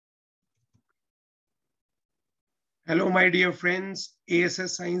Hello, my dear friends.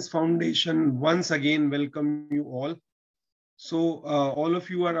 A.S.S. Science Foundation once again welcome you all. So all of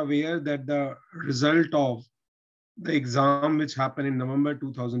you are aware that the result of the exam which happened in November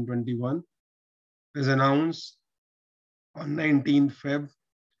 2021 is announced on 19th Feb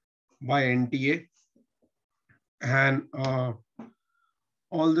by NTA. And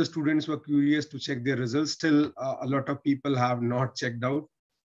all the students were curious to check their results. Still, a lot of people have not checked out.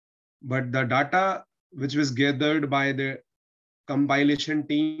 But the data which was gathered by the compilation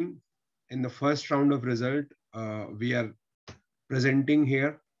team in the first round of result, we are presenting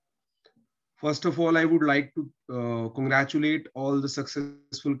here. First of all, I would like to congratulate all the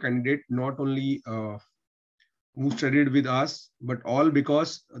successful candidates, not only who studied with us, but all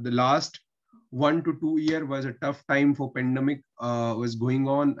because the last 1 to 2 years was a tough time for pandemic was going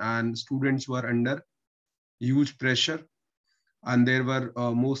on and students were under huge pressure and there were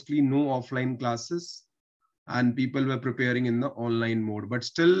mostly no offline classes and people were preparing in the online mode. But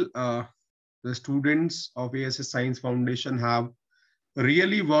still, the students of A.S.S. Science Foundation have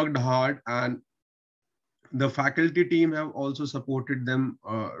really worked hard and the faculty team have also supported them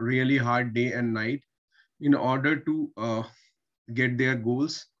really hard day and night in order to get their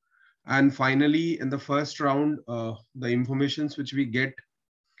goals. And finally, in the first round, the informations which we get,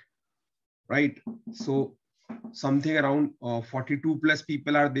 right? So something around 42 plus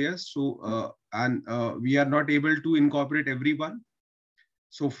people are there. So, we are not able to incorporate everyone.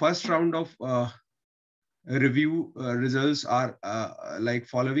 So first round of review results are like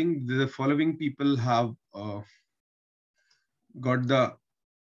following. The following people have got the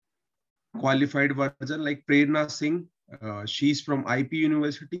qualified version, like Prerna Singh. She's from IP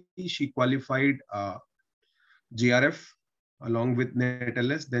University. She qualified JRF along with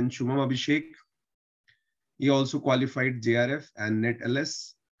NET-LS. Then Shumam Abhishek, he also qualified JRF and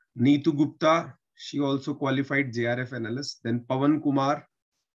NET-LS. Neetu Gupta, she also qualified JRF and LS. Then Pawan Kumar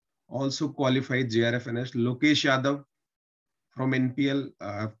also qualified JRF and LS. Lokesh Yadav from NPL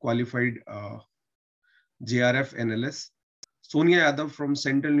have qualified JRF and LS. Sonia Yadav from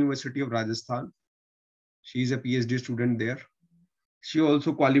Central University of Rajasthan. She is a PhD student there. She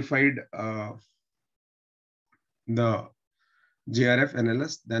also qualified the JRF and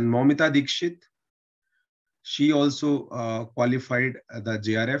LS. Then Momita Dikshit, she also qualified the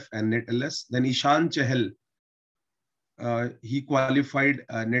JRF and NET-LS. Then Ishan Chahal, he qualified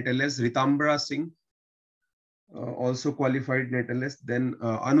NET-LS. Ritambra Singh also qualified NET-LS. Then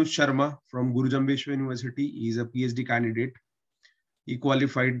Anuj Sharma from Guru Jambheshwar University, he is a PhD candidate. He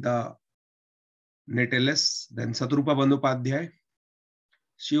qualified the NET-LS. Then Satrupa Bandyopadhyay,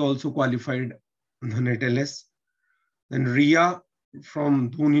 she also qualified the NET-LS. Then Ria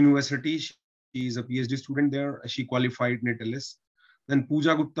from Doon University, she is a PhD student there. She qualified NET-LS. Then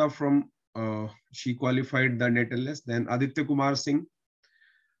Pooja Gupta from she qualified the NET-LS. Then Aditya Kumar Singh,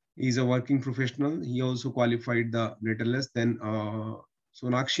 he is a working professional. He also qualified the NET-LS. Then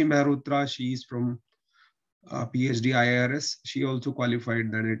Sonakshi Mehrotra, she is from PhD IIRS. She also qualified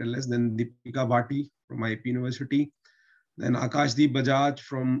the NET-LS. Then Deepika Bhati from IP University. Then Akashdeep Bajaj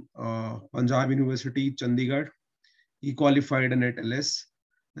from Punjab University, Chandigarh. He qualified a NET-LS.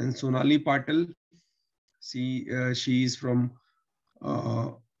 Then Sonali Patil, she is from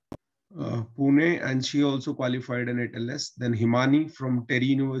Pune and she also qualified a NET-LS. Then Himani from Terry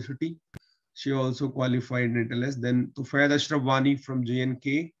University, she also qualified NET-LS. Then Tufaid Ashraf Wani from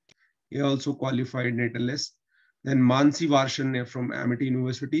JNK, he also qualified NET-LS. Then Mansi Varshan from Amity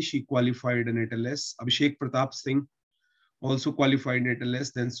University, she qualified a NET-LS. Abhishek Pratap Singh also qualified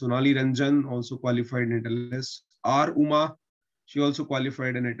NET-LS. Then Sonali Ranjan also qualified NET-LS. R. Uma, she also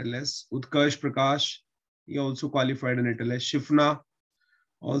qualified a NET-LS. Utkarsh Prakash, he also qualified a NET-LS. Shifna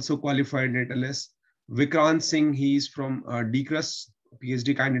also qualified NET-LS. Vikrant Singh, he is from DCRUS,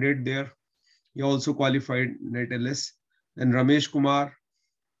 PhD candidate there. He also qualified NET-LS. Then Ramesh Kumar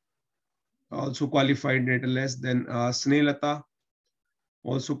also qualified NET-LS. Then Snelata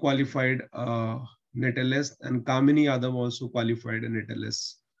also qualified NET-LS. And Kamini Yadav also qualified a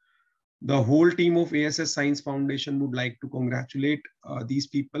NET-LS. The whole team of A.S.S. Science Foundation would like to congratulate these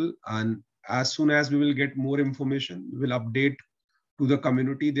people. And as soon as we will get more information, we will update to the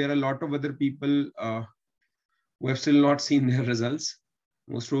community. There are a lot of other people who have still not seen their results.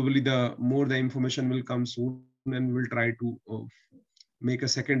 Most probably the information will come soon and we'll try to make a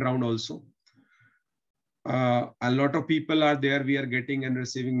second round also. A lot of people are there. We are getting and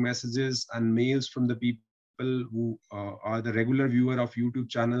receiving messages and mails from the people who are the regular viewer of YouTube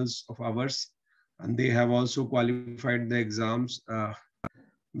channels of ours, and they have also qualified the exams.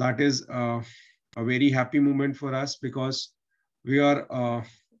 That is a very happy moment for us because we are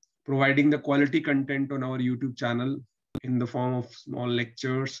providing the quality content on our YouTube channel in the form of small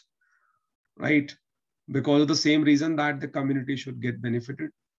lectures, right? Because of the same reason that the community should get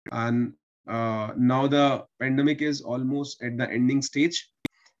benefited. And now the pandemic is almost at the ending stage,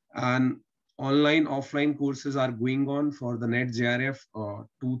 and online offline courses are going on for the NET-JRF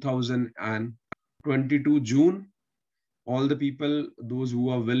 2022 June. All the people, those who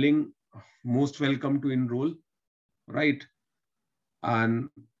are willing, most welcome to enroll, right? And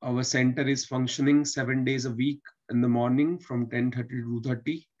our center is functioning 7 days a week in the morning from 10:30 to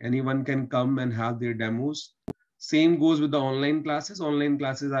 2:30. Anyone can come and have their demos. Same goes with the online classes. Online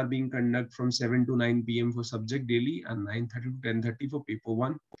classes are being conducted from 7 to 9 p.m. for subject daily and 9:30 to 10:30 for paper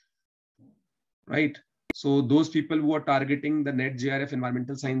one, right? So those people who are targeting the NET-JRF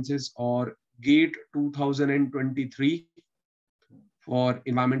Environmental Sciences or GATE 2023 for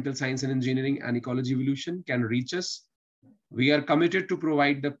Environmental Science and Engineering and Ecology Evolution can reach us. We are committed to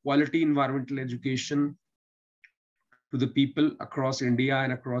provide the quality environmental education to the people across India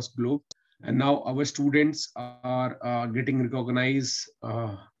and across globe. And now our students are getting recognized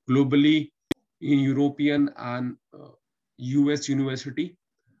globally in European and US university.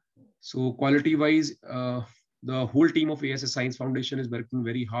 So quality wise, the whole team of A.S.S Science Foundation is working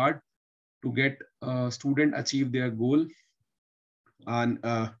very hard to get student achieve their goal, and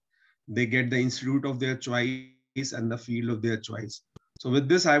they get the institute of their choice and the field of their choice. So with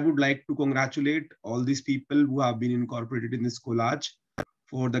this, I would like to congratulate all these people who have been incorporated in this collage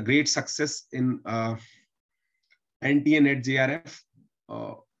for the great success in NT and NET-JRF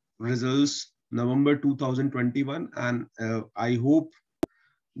results November 2021. And I hope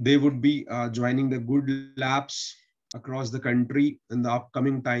they would be joining the good labs across the country in the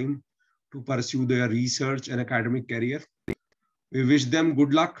upcoming time to pursue their research and academic career. We wish them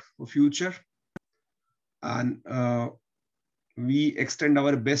good luck for future. And we extend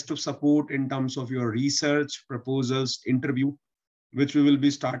our best of support in terms of your research, proposals, interview, which we will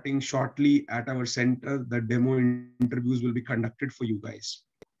be starting shortly at our center. The demo interviews will be conducted for you guys.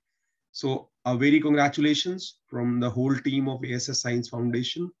 So a very congratulations from the whole team of A.S.S Science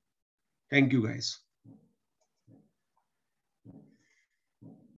Foundation. Thank you guys.